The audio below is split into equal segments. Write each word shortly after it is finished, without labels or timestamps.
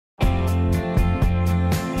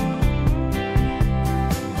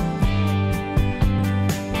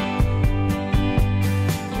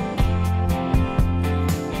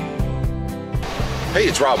Hey,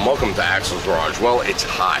 it's Rob. Welcome to Axel's Garage. Well, it's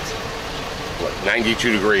hot. Like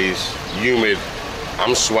 92 degrees, humid.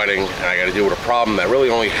 I'm sweating, and I got to deal with a problem that really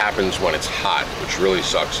only happens when it's hot, which really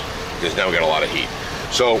sucks because now we got a lot of heat.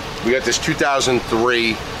 So we got this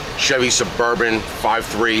 2003 Chevy Suburban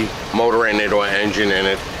 5.3 motor and engine in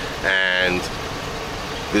it, and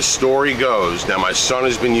the story goes, now my son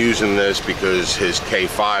has been using this because his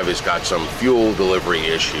K5 has got some fuel delivery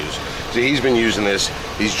issues. So he's been using this.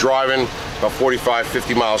 He's driving about 45,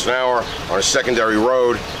 50 miles an hour on a secondary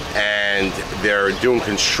road, and they're doing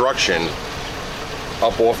construction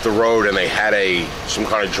up off the road, and they had some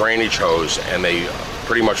kind of drainage hose, and they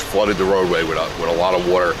pretty much flooded the roadway with a lot of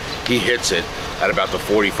water. He hits it at about the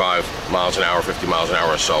 45 miles an hour, 50 miles an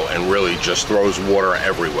hour or so, and really just throws water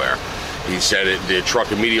everywhere. He said the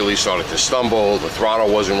truck immediately started to stumble. The throttle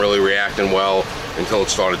wasn't really reacting well until it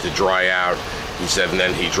started to dry out. He said, and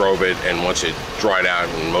then he drove it, and once it dried out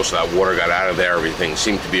and most of that water got out of there, everything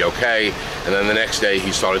seemed to be okay. And then the next day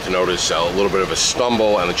he started to notice a little bit of a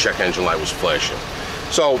stumble, and the check engine light was flashing.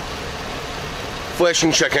 So,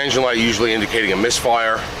 flashing check engine light usually indicating a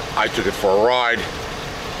misfire. I took it for a ride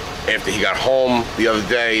after he got home the other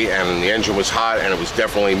day, and the engine was hot, and it was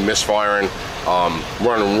definitely misfiring,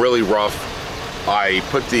 running really rough. I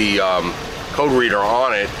put the code reader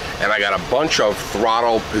on it, and I got a bunch of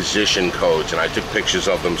throttle position codes, and I took pictures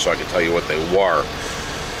of them so I could tell you what they were.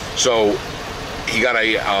 So he got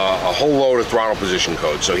a whole load of throttle position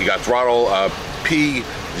codes. So he got throttle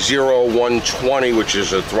P0120, which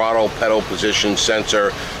is a throttle pedal position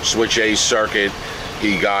sensor switch A circuit.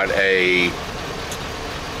 He got a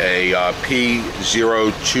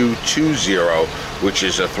P0220, which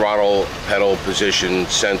is a throttle pedal position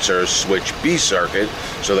sensor switch B circuit.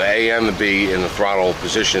 So the A and the B in the throttle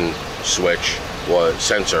position switch was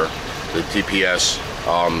sensor, the TPS.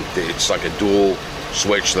 It's like a dual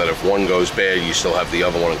switch that if one goes bad, you still have the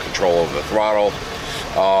other one in control of the throttle.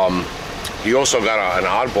 He also got an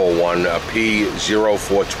oddball one, a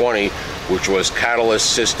P0420, which was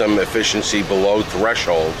catalyst system efficiency below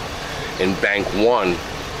threshold in bank 1.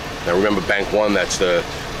 Now remember, bank 1, that's the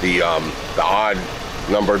odd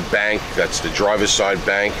numbered bank, that's the driver's side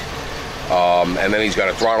bank. And then he's got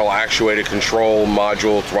a throttle actuator control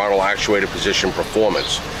module, throttle actuator position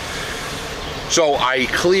performance. So I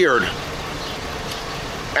cleared,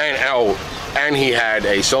 and he had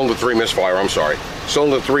a cylinder 3 misfire,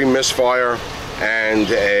 cylinder 3 misfire, and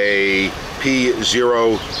a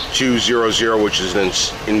P0200, which is an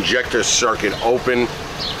injector circuit open.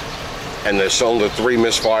 And the cylinder 3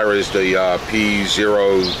 misfire is the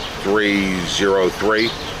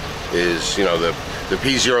P0303. Is, you know, the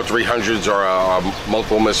P0300s are a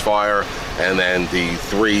multiple misfire, and then the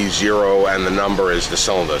 30 and the number is the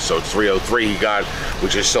cylinder. So it's 303 he got,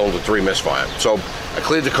 which is cylinder 3 misfire. So I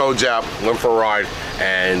cleared the codes out, went for a ride,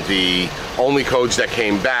 and the only codes that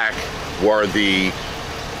came back were the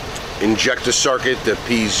injector circuit, the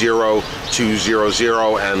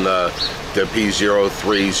P0200, and the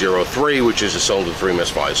P0303, which is a cylinder 3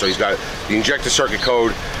 misfire. So he's got the injector circuit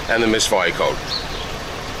code and the misfire code.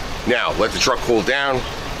 Now, let the truck cool down,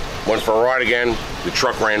 went for a ride again, the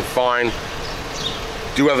truck ran fine.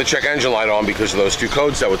 Do have the check engine light on because of those 2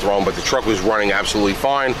 codes that were thrown, but the truck was running absolutely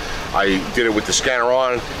fine. I did it with the scanner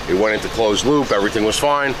on, it went into closed loop, everything was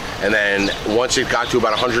fine, and then once it got to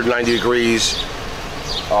about 190 degrees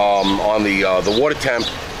on the water temp,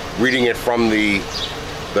 reading it from the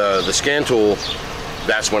scan tool,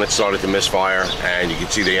 that's when it started to misfire, and you can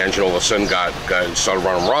see the engine all of a sudden started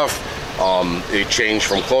running rough. It changed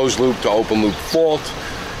from closed loop to open loop fault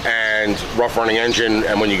and rough running engine,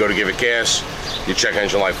 and when you go to give it gas, your check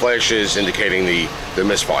engine light flashes indicating the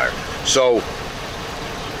misfire. So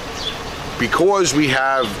because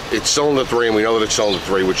it's cylinder 3, and we know that it's cylinder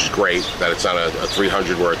 3, which is great, that it's not a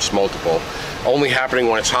 300 where it's multiple, only happening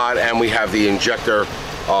when it's hot, and we have the injector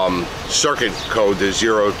circuit code, the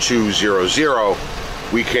 0200,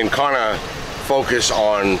 we can kind of focus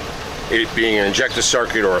on it being an injector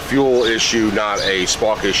circuit or a fuel issue, not a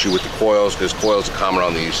spark issue with the coils, because coils are common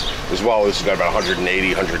on these as well. This has got about 180,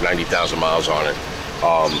 190,000 miles on it.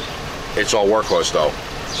 It's all workhorse though.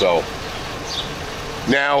 So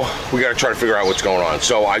now we got to try to figure out what's going on.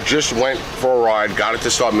 So I just went for a ride, got it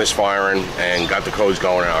to start misfiring, and got the codes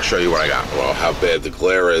going, and I'll show you what I got. Well, how bad the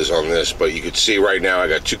glare is on this, but you can see right now I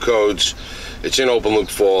got 2 codes. It's in open loop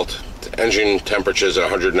fault. The engine temperature is at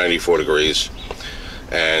 194 degrees.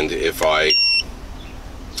 And if I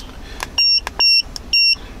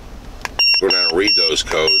go down and read those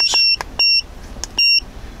codes,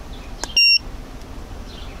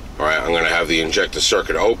 all right, I'm going to have the injector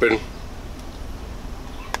circuit open,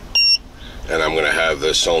 and I'm gonna have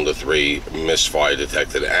the cylinder 3 misfire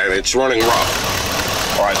detected, and it's running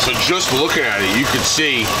rough. All right, so just looking at it, you could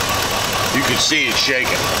see it's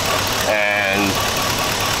shaking. And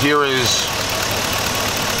here is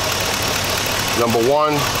number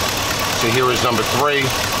 1. So here is number 3,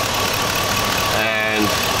 and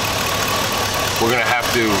we're gonna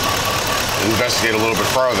have to investigate a little bit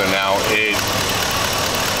further now. It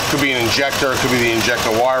could be an injector, it could be the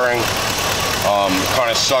injector wiring. Kind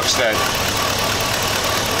of sucks that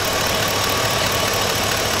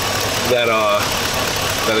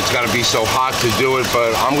it's got to be so hot to do it,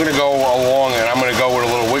 but I'm going to go along and I'm going to go with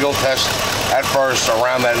a little wiggle test at first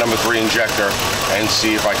around that number 3 injector and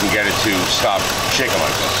see if I can get it to stop shaking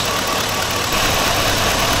like this.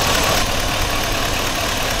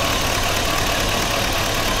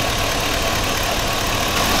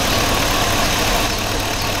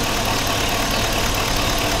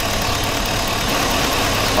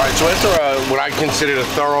 All right, so after what I considered a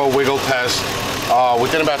thorough wiggle test,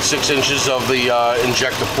 within about 6 inches of the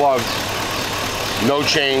injector plug, no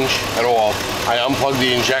change at all. I unplugged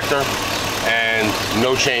the injector, and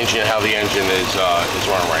no change in how the engine is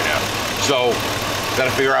running right now. So, got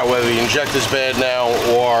to figure out whether the injector's bad now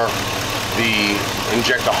or the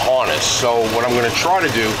injector harness. So, what I'm going to try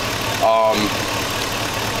to do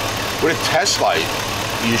with a test light,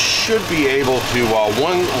 you should be able to,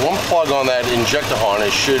 one plug on that injector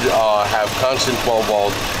harness should have constant 12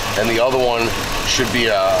 volt, and the other one should be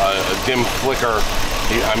a dim flicker.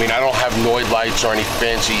 I mean, I don't have Noid lights or any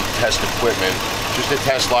fancy test equipment, just a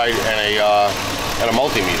test light and a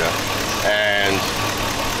multimeter. And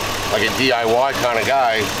like a DIY kind of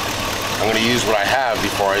guy, I'm going to use what I have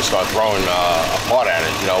before I start throwing a part at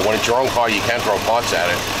it. You know, when it's your own car, you can throw parts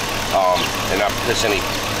at it and not piss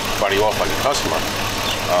anybody off like a customer.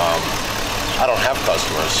 I don't have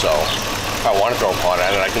customers, so if I want to throw a part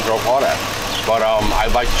at it, I can throw a part at it. But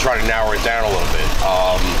I'd like to try to narrow it down a little bit.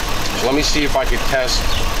 So let me see if I could test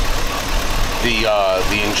the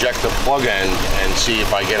injector plug end and see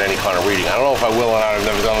if I get any kind of reading. I don't know if I will or not. I've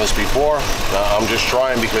never done this before. I'm just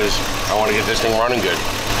trying because I want to get this thing running good.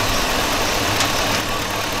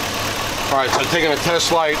 All right, so taking a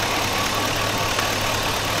test light,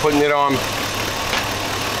 putting it on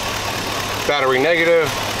battery negative,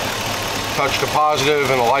 touch to positive,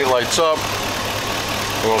 and the light lights up.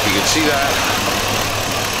 I don't know if you can see that.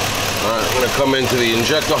 All right, I'm going to come into the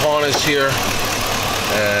injector harness here,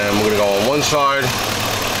 and we're going to go on one side,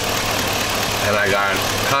 and I got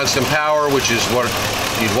constant power, which is what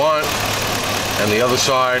you'd want, and the other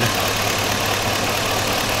side,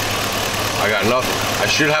 I got nothing. I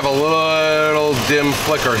should have a little dim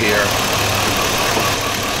flicker here.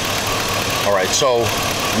 All right, so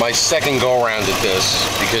my second go around at this,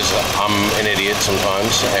 because I'm an idiot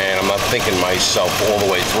sometimes and I'm not thinking myself all the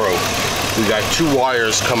way through. We got 2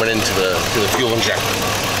 wires coming into the fuel injector.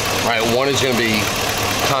 All right, one is going to be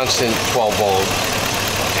constant 12 volt,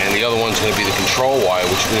 and the other one's going to be the control wire,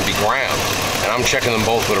 which is going to be ground. And I'm checking them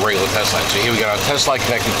both with a regular test light. So here we got our test light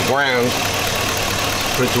connected to ground.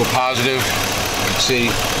 Put it to a positive. You can see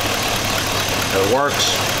how it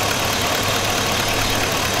works.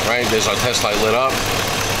 Right, there's our test light lit up.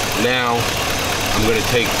 Now, I'm going to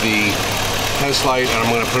take the test light and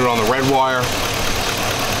I'm going to put it on the red wire.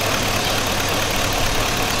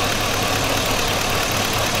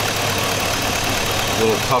 A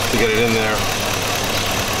little tough to get it in there.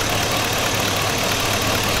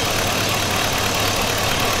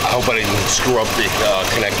 I hope I didn't screw up the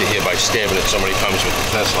connector here by stabbing it so many times with the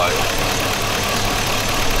test light.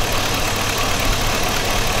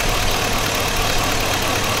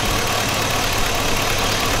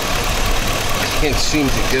 I can't seem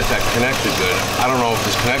to get that connected good. I don't know if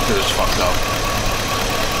this connector is fucked up.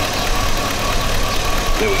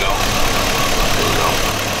 There we go. There we go.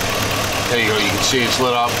 There you go. You can see it's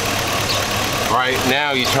lit up. All right,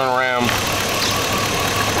 now you turn around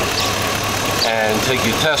and take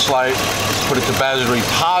your test light, put it to battery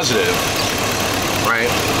positive, right?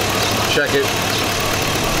 Check it.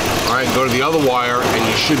 All right, go to the other wire and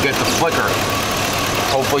you should get the flicker.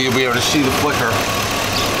 Hopefully you'll be able to see the flicker.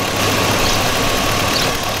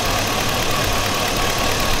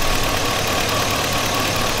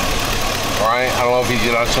 All right, I don't know if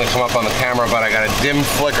it's going to come up on the camera, but I got a dim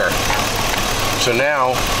flicker. So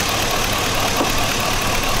now,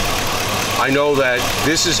 I know that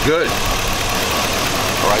this is good.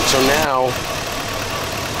 All right, so now,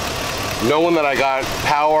 knowing that I got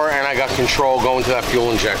power and I got control going to that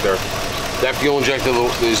fuel injector, that fuel injector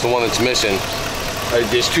is the one that's missing.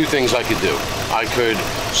 There's 2 things I could do. I could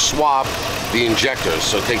swap the injectors.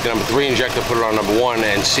 So take the number 3 injector, put it on number 1,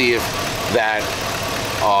 and see if that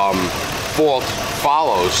fault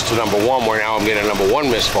follows to number one, where now I'm getting a number one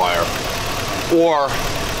misfire, or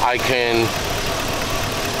I can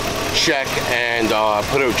check and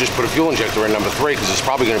just put a fuel injector in number three, because it's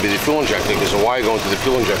probably going to be the fuel injector, because the wire going to the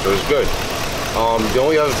fuel injector is good. The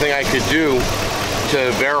only other thing I could do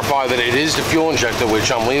to verify that it is the fuel injector,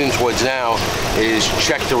 which I'm leaning towards now, is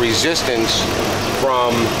check the resistance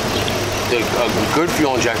from a good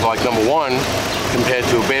fuel injector like number one compared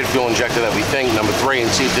to a bad fuel injector that we think number three,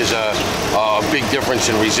 and see if there's a big difference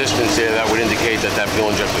in resistance there that would indicate that that fuel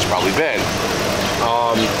injector is probably bad.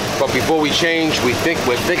 But before we change, we're thinking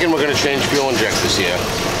we're going to change fuel injectors here.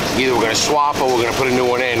 Either we're going to swap or we're going to put a new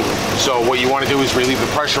one in. So what you want to do is relieve the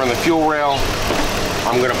pressure on the fuel rail.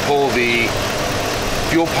 I'm going to pull the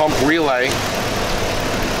fuel pump relay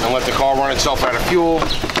and let the car run itself out of fuel,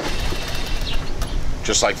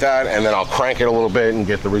 just like that, and then I'll crank it a little bit and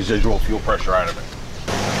get the residual fuel pressure out of it.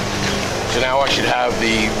 So now I should have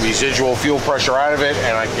the residual fuel pressure out of it,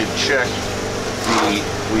 and I can check the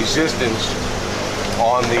resistance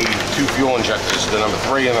on the two fuel injectors, the number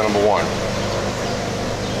three and the number one.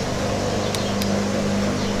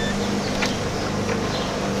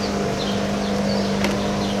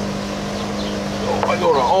 So if I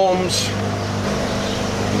go to ohms,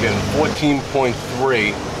 I'm getting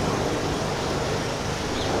 14.3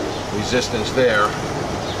 resistance there.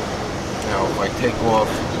 Now if I take off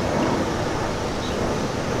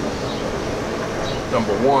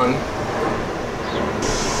number one,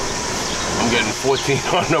 I'm getting 14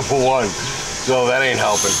 on number one, so that ain't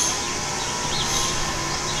helping.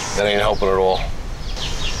 That ain't helping at all.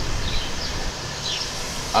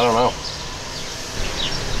 I don't know.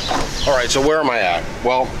 All right, so where am I at?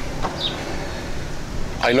 Well,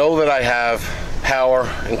 I know that I have power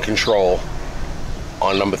and control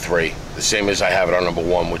on number three, the same as I have it on number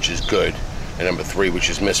one, which is good, and number three, which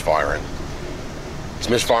is misfiring. It's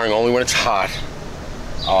misfiring only when it's hot.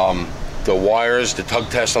 The wires, the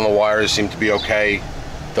tug test on the wires seem to be okay.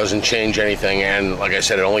 Doesn't change anything, and like I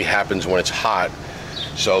said, it only happens when it's hot.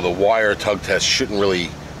 So the wire tug test shouldn't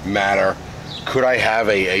really matter. Could I have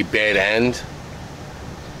a bad end?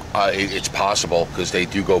 It's possible, because they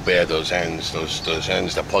do go bad, those ends. Those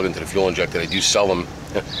ends that plug into the fuel injector, they do sell them.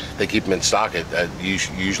 They keep them in stock at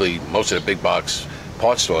usually most of the big box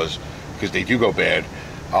parts stores, because they do go bad.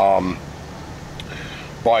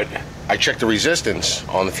 But I checked the resistance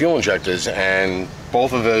on the fuel injectors, and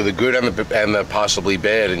both of the good and the possibly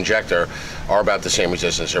bad injector are about the same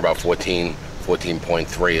resistance. They're about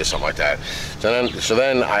 14.3 or something like that. So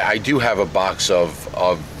then I do have a box of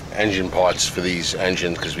engine parts for these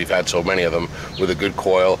engines, because we've had so many of them, with a good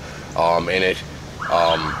coil in it,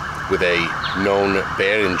 with a known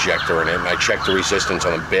bad injector in it. And I checked the resistance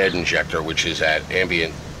on the bad injector, which is at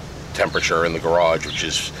ambient temperature in the garage, which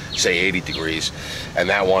is say 80 degrees, and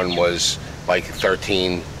that one was like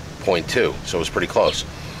 13.2, so it was pretty close.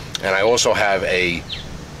 And I also have a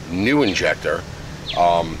new injector,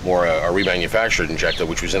 or a remanufactured injector,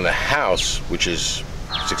 which was in the house, which is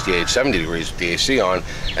 68, 70 degrees with the AC on,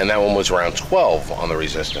 and that one was around 12 on the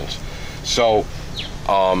resistance. So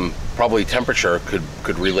probably temperature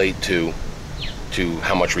could relate to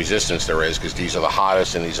how much resistance there is, because these are the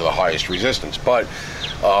hottest and these are the highest resistance. But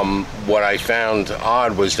what I found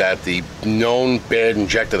odd was that the known bad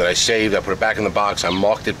injector that I saved, I put it back in the box, I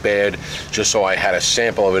marked it bad, just so I had a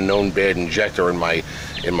sample of a known bad injector in my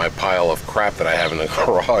pile of crap that I have in the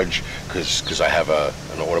garage, because I have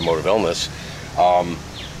an automotive illness.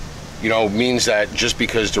 You know, means that just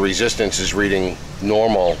because the resistance is reading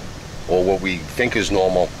normal, or what we think is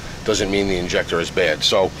normal, doesn't mean the injector is bad.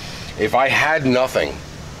 So if I had nothing,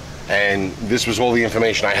 and this was all the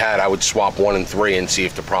information I had, I would swap 1 and 3 and see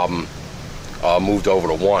if the problem moved over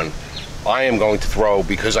to 1. I am going to throw,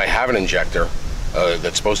 because I have an injector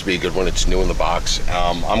that's supposed to be a good one, it's new in the box,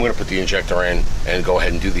 I'm going to put the injector in and go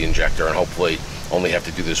ahead and do the injector, and hopefully only have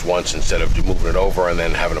to do this once instead of moving it over and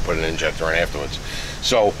then having to put an injector in afterwards.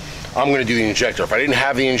 So I'm going to do the injector. If I didn't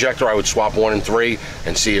have the injector, I would swap 1 and 3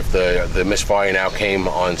 and see if the misfire now came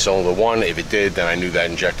on cylinder 1. If it did, then I knew that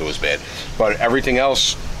injector was bad. But everything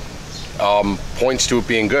else points to it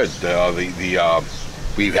being good.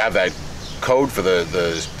 We have that code for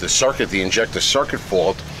the circuit, the injector circuit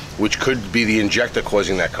fault, which could be the injector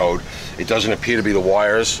causing that code. It doesn't appear to be the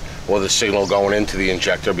wires or the signal going into the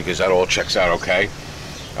injector, because that all checks out okay.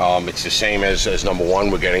 It's the same as number 1.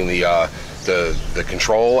 We're getting the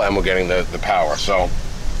control, and we're getting the power. So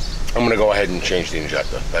I'm going to go ahead and change the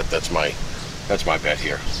injector. That's my bet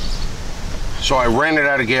here. So I ran it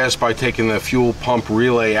out of gas by taking the fuel pump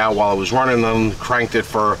relay out while I was running them, cranked it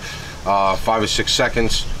for 5 or 6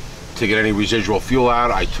 seconds to get any residual fuel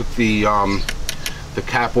out. I took the the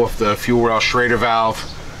cap off the fuel rail Schrader valve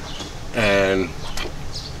and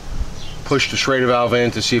push the Schrader valve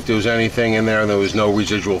in to see if there was anything in there. There was no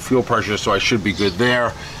residual fuel pressure, so I should be good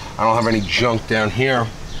there. I don't have any junk down here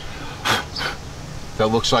that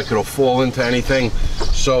looks like it'll fall into anything.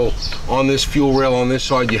 So on this fuel rail on this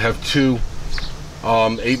side, you have two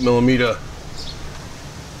 8mm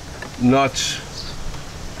nuts,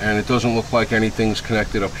 and it doesn't look like anything's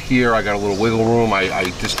connected up here. I got a little wiggle room. I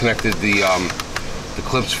disconnected the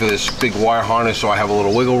clips for this big wire harness, so I have a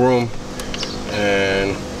little wiggle room.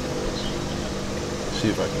 And see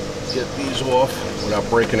if I can get these off without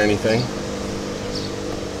breaking anything.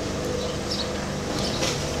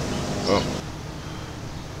 Oh,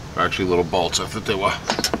 actually little bolts. I thought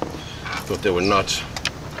they were nuts.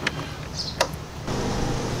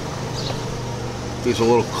 There's a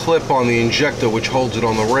little clip on the injector which holds it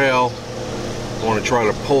on the rail. I want to try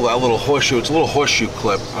to pull that little horseshoe. It's a little horseshoe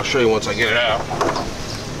clip. I'll show you once I get it out.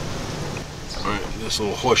 All right, this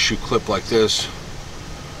little horseshoe clip like this,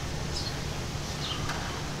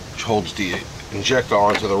 which holds the injector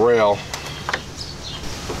onto the rail.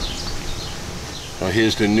 Now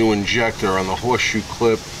here's the new injector on the horseshoe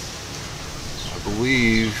clip. I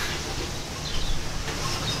believe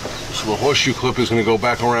this little horseshoe clip is going to go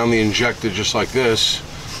back around the injector just like this,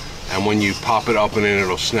 and when you pop it up and in,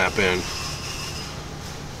 it'll snap in.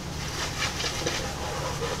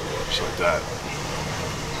 Just like that.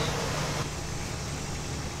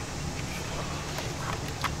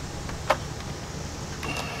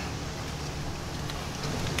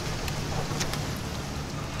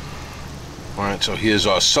 Alright, so here's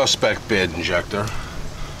our suspect bed injector.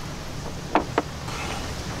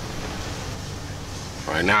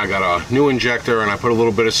 Alright, now I got a new injector, and I put a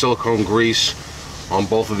little bit of silicone grease on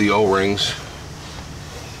both of the O-rings.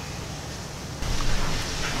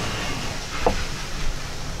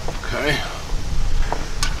 Okay.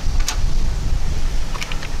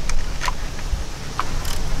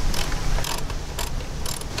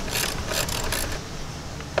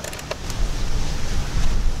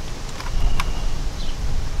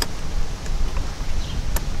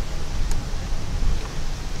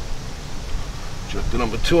 Injector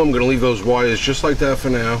number 2, I'm going to leave those wires just like that for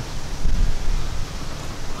now.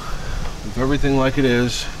 Leave everything like it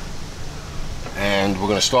is. And we're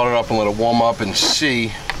going to start it up and let it warm up and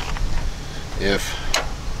see if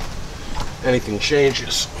anything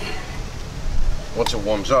changes once it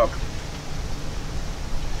warms up.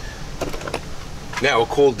 Now it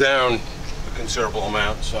cooled down a considerable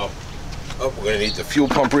amount, so we're going to need the fuel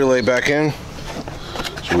pump relay back in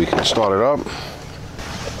so we can start it up.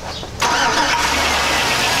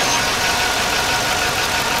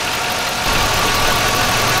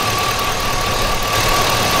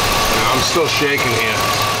 I'm still shaking here.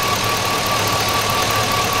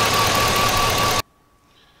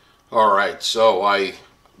 Alright, so I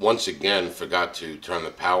once again forgot to turn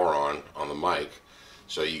the power on the mic,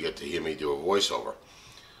 so you get to hear me do a voiceover.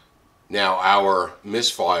 Now, our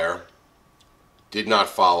misfire did not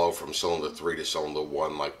follow from cylinder 3 to cylinder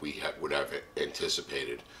 1 like we would have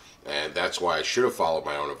anticipated, and that's why I should have followed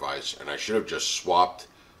my own advice, and I should have just swapped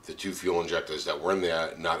the 2 fuel injectors that were in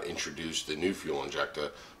there, not introduced the new fuel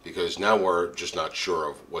injector, because now we're just not sure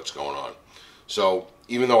of what's going on. So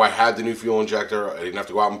even though I had the new fuel injector, I didn't have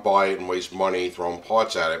to go out and buy it and waste money throwing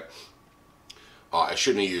parts at it. I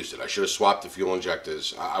shouldn't have used it. I should have swapped the fuel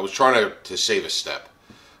injectors. I was trying to save a step,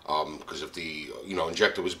 because if the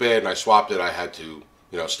injector was bad and I swapped it, I had to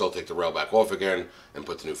still take the rail back off again and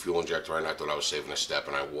put the new fuel injector in. I thought I was saving a step,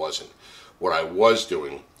 and I wasn't. What I was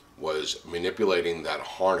doing was manipulating that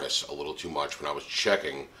harness a little too much when I was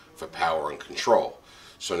checking for power and control.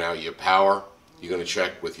 So now your power, you're going to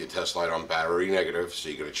check with your test light on battery negative, so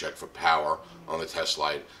you're going to check for power on the test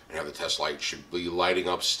light, and have the test light should be lighting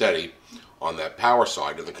up steady on that power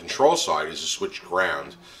side. And the control side is a switch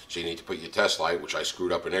ground, so you need to put your test light, which I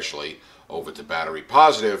screwed up initially, over to battery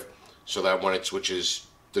positive, so that when it switches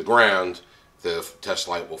the ground, the test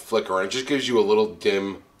light will flicker, and it just gives you a little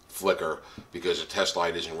dim flicker, because a test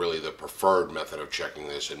light isn't really the preferred method of checking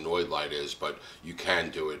this. A Noid light is, but you can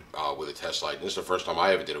do it with a test light. And this is the first time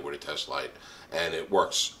I ever did it with a test light, and it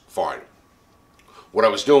works fine. What I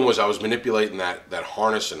was doing was I was manipulating that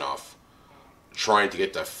harness enough, trying to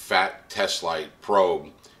get the fat test light probe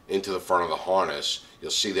into the front of the harness.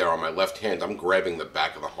 You'll see there on my left hand, I'm grabbing the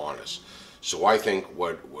back of the harness. So I think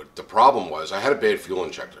what the problem was, I had a bad fuel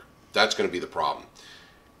injector. That's going to be the problem.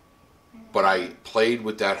 But I played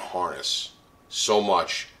with that harness so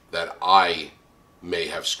much that I may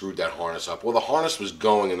have screwed that harness up. Well, the harness was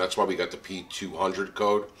going, and that's why we got the P0200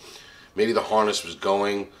 code. Maybe the harness was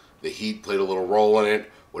going, the heat played a little role in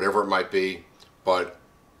it, whatever it might be. but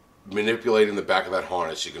manipulating the back of that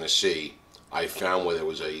harness, you're going to see I found where there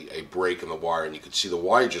was a break in the wire, and you could see the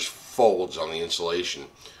wire just folds on the insulation,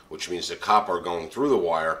 which means the copper going through the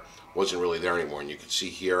wire wasn't really there anymore. And you could see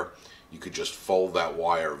here, you could just fold that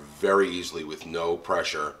wire very easily with no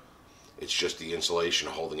pressure. It's just the insulation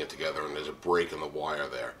holding it together, and there's a break in the wire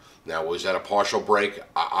there. Now, was that a partial break?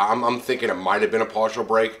 I'm thinking it might have been a partial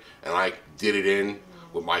break, and I did it in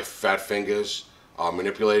with my fat fingers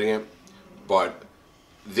manipulating it. But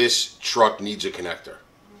this truck needs a connector.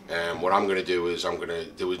 And what I'm going to do is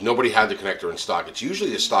nobody had the connector in stock. It's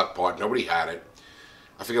usually a stock part. Nobody had it.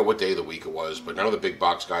 I forget what day of the week it was, but none of the big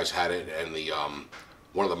box guys had it. And the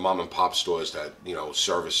one of the mom and pop stores that, you know,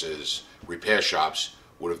 services repair shops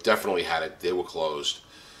would have definitely had it. They were closed.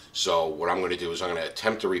 So what I'm going to do is I'm going to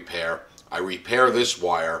attempt to repair. I repair this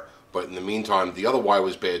wire, but in the meantime, the other wire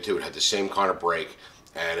was bad too. It had the same kind of break.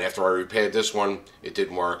 And after I repaired this one, it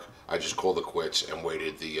didn't work. I just called it quits and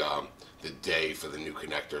waited the day for the new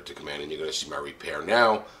connector to come in, and you're going to see my repair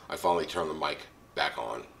now. I finally turned the mic back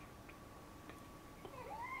on.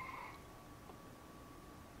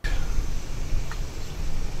 I'm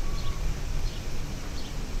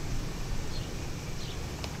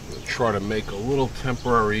going to try to make a little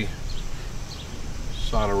temporary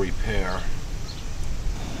solder repair.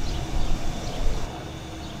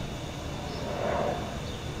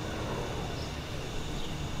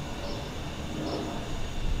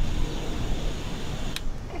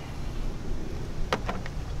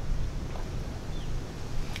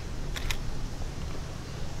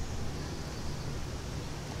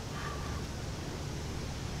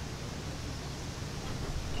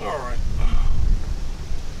 Alright.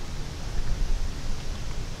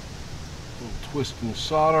 Twist and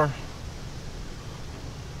solder.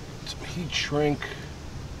 Some heat shrink.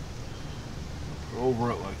 Put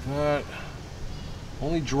over it like that.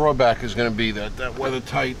 Only drawback is going to be that weather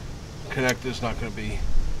tight connector is not going to be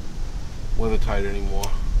weather tight anymore.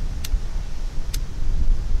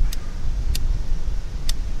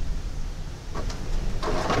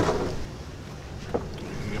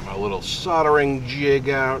 Get my little soldering jig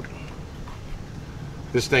out.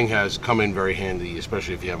 This thing has come in very handy,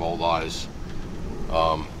 especially if you have old eyes.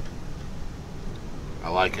 I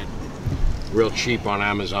like it. Real cheap on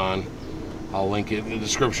Amazon. I'll link it in the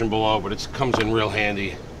description below, but it comes in real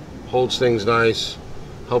handy. Holds things nice,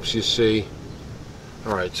 helps you see.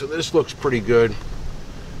 Alright, so this looks pretty good.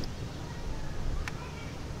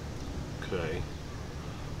 Okay,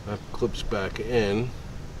 that clips back in.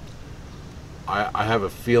 I have a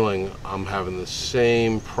feeling I'm having the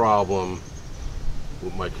same problem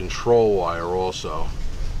with my control wire also.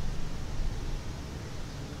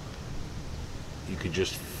 You could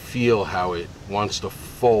just feel how it wants to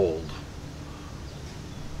fold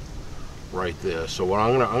right there. So what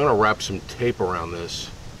I'm gonna wrap some tape around this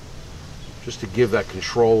just to give that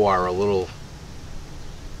control wire a little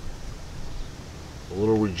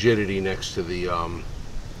rigidity next to the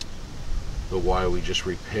wire we just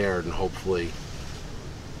repaired, and hopefully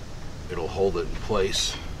it'll hold it in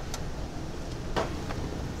place.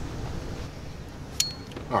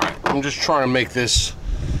 Alright, I'm just trying to make this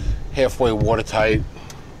halfway watertight.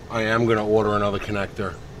 I am going to order another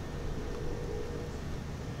connector.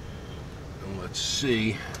 And let's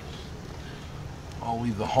see. I'll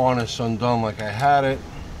leave the harness undone like I had it.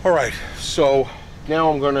 Alright, so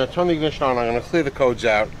now I'm going to turn the ignition on. I'm going to clear the codes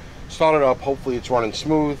out, start it up. Hopefully it's running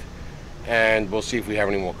smooth, and we'll see if we have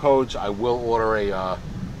any more codes. I will order a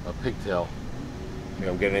pigtail.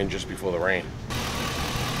 I'm getting in just before the rain.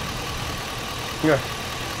 Yeah.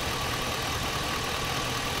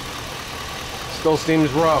 Still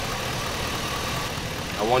seems rough.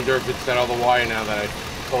 I wonder if it's that other wire now that I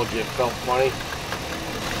told you it felt funny.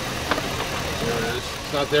 There it is.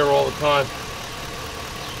 It's not there all the time.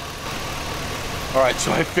 Alright,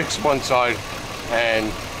 so I fixed one side,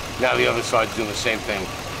 and now the other side's doing the same thing.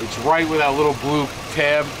 It's right where that little blue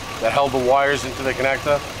tab that held the wires into the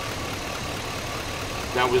connector.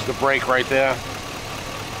 That was the break right there.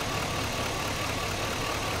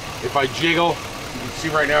 If I jiggle, you can see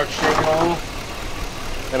right now it's shaking a little.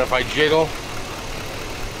 And if I jiggle,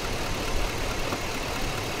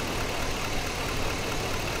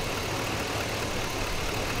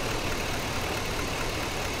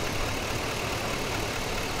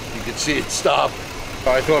 you can see it stop.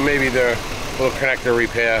 I thought maybe the little connector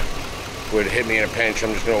repair would hit me in a pinch.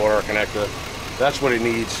 I'm just going to order a connector. That's what it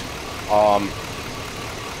needs.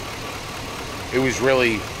 It was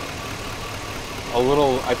really a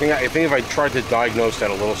little, I think if I tried to diagnose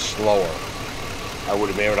that a little slower, I would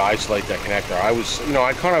have been able to isolate that connector.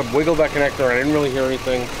 I kind of wiggled that connector and I didn't really hear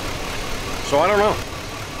anything. So I don't know.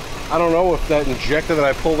 I don't know if that injector that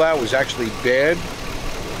I pulled out was actually bad,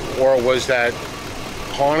 or was that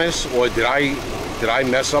harness, or did I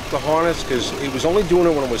mess up the harness? Because it was only doing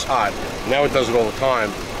it when it was hot. Now it does it all the time.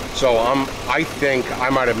 So I think I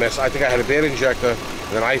might have messed. I think I had a bad injector,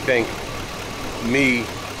 and then I think me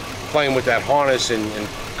playing with that harness and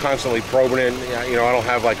constantly probing it. You know, I don't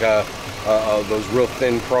have like those real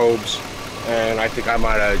thin probes, and I think I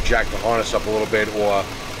might have jacked the harness up a little bit, or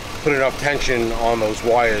put enough tension on those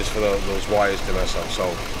wires for those wires to mess up.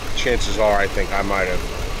 So chances are I think I might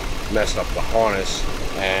have messed up the harness,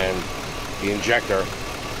 and the injector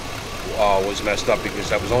was messed up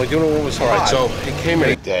because that was only doing it when it was hot. All right, so it came in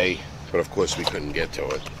a day, but of course we couldn't get to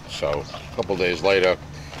it. So a couple days later,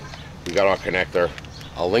 we got our connector.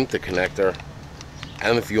 I'll link the connector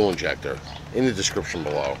and the fuel injector in the description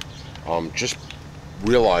below. Just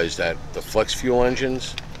realize that the flex fuel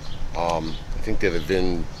engines, I think they're the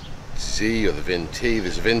VIN Z or the VIN T.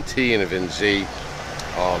 There's a VIN T and a VIN Z.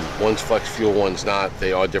 One's flex fuel, one's not.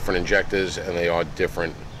 They are different injectors, and they are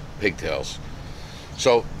different pigtails.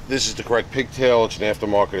 So this is the correct pigtail. It's an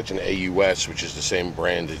aftermarket. It's an AUS, which is the same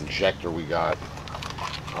brand injector we got.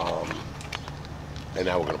 And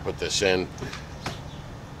now we're going to put this in.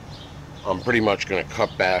 I'm pretty much going to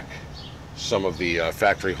cut back some of the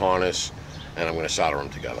factory harness, and I'm going to solder them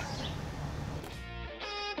together.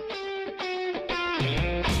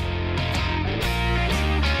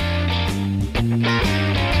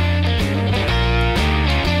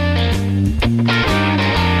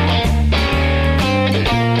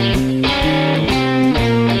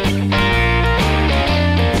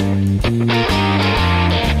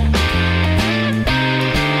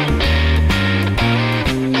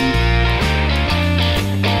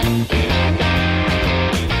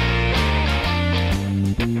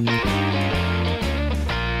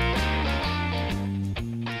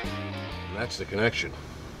 That's the connection.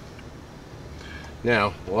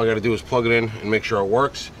 Now all I got to do is plug it in and make sure it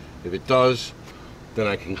works. If it does, then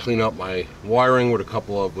I can clean up my wiring with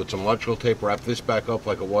some electrical tape, wrap this back up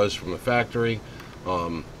like it was from the factory,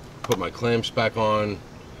 put my clamps back on,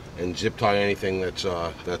 and zip tie anything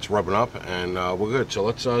that's rubbing up, and we're good. So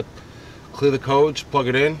let's clear the codes, plug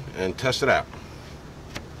it in, and test it out.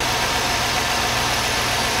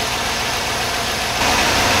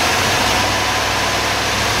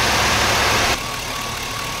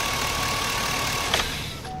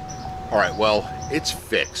 Alright, well, it's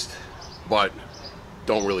fixed, but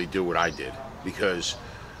don't really do what I did, because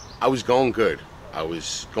I was going good. I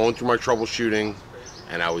was going through my troubleshooting,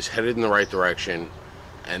 and I was headed in the right direction,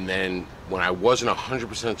 and then when I wasn't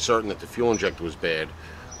 100% certain that the fuel injector was bad,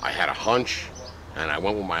 I had a hunch, and I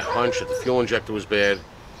went with my hunch that the fuel injector was bad,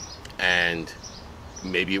 and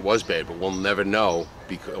maybe it was bad, but we'll never know,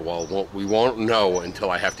 because, well, we won't know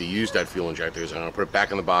until I have to use that fuel injector. So I'm going to put it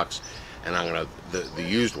back in the box, and I'm going to, the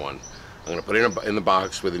used one, I'm going to put it in the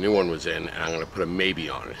box where the new one was in, and I'm going to put a maybe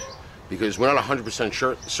on it. Because we're not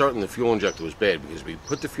 100% certain the fuel injector was bad, because we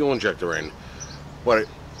put the fuel injector in, but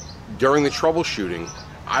during the troubleshooting,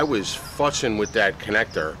 I was fussing with that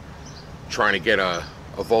connector, trying to get a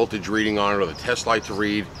voltage reading on it, or the test light to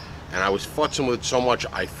read, and I was futzing with it so much,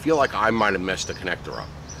 I feel like I might have messed the connector up.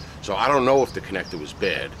 So I don't know if the connector was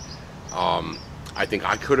bad. I think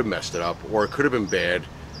I could have messed it up, or it could have been bad.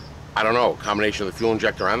 I don't know, a combination of the fuel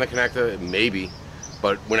injector and the connector, maybe,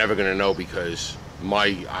 but we're never going to know, because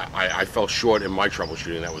I fell short in my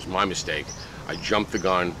troubleshooting. That was my mistake. I jumped the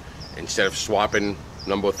gun. Instead of swapping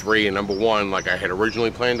number 3 and number 1 like I had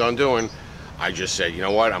originally planned on doing, I just said, you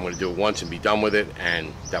know what, I'm going to do it once and be done with it,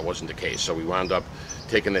 and that wasn't the case. So we wound up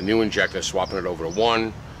taking the new injector, swapping it over to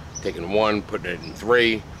 1, taking 1, putting it in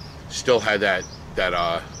 3, still had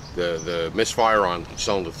the misfire on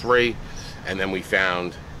cylinder 3, and then we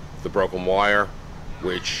found the broken wire,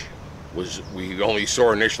 which we only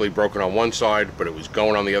saw initially broken on one side, but it was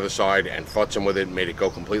going on the other side, and futzing with it made it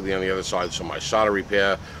go completely on the other side. So my solder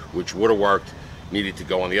repair, which would have worked, needed to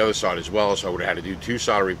go on the other side as well. So I would have had to do 2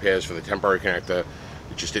 solder repairs for the temporary connector.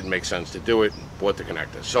 It just didn't make sense to do it. Bought the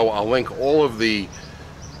connector. So I'll link all of the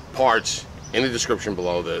parts in the description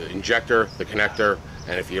below: the injector, the connector,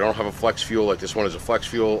 and if you don't have a flex fuel, like this one is a flex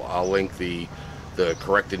fuel, I'll link the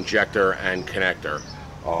correct injector and connector.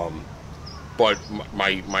 But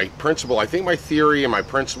my principle, I think my theory and my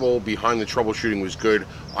principle behind the troubleshooting was good.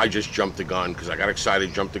 I just jumped the gun because I got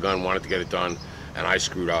excited, jumped the gun, wanted to get it done, and I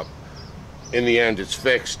screwed up. In the end, it's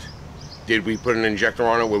fixed. Did we put an injector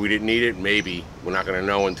on it where we didn't need it? Maybe. We're not going to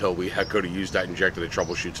know until we could have used that injector to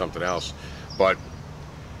troubleshoot something else. But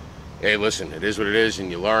hey, listen, it is what it is,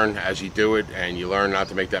 and you learn as you do it, and you learn not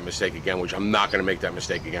to make that mistake again, which I'm not going to make that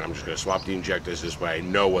mistake again. I'm just going to swap the injectors this way. I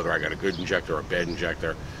know whether I got a good injector or a bad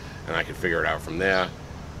injector, and I can figure it out from there.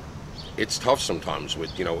 It's tough sometimes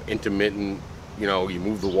with, you know, intermittent, you know, you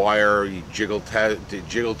move the wire, you jiggle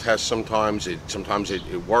test sometimes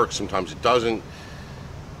it works, sometimes it doesn't.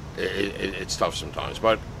 It's tough sometimes,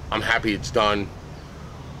 but I'm happy it's done.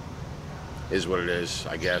 Is what it is,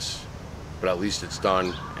 I guess, but at least it's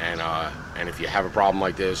done. And if you have a problem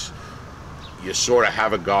like this, you sort of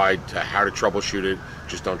have a guide to how to troubleshoot it.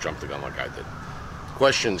 Just don't jump the gun like I did.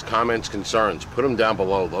 Questions, comments, concerns, put them down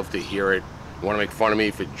below. Love to hear it. You want to make fun of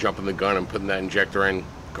me for jumping the gun and putting that injector in?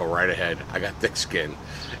 Go right ahead. I got thick skin.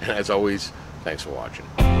 And as always, thanks for watching.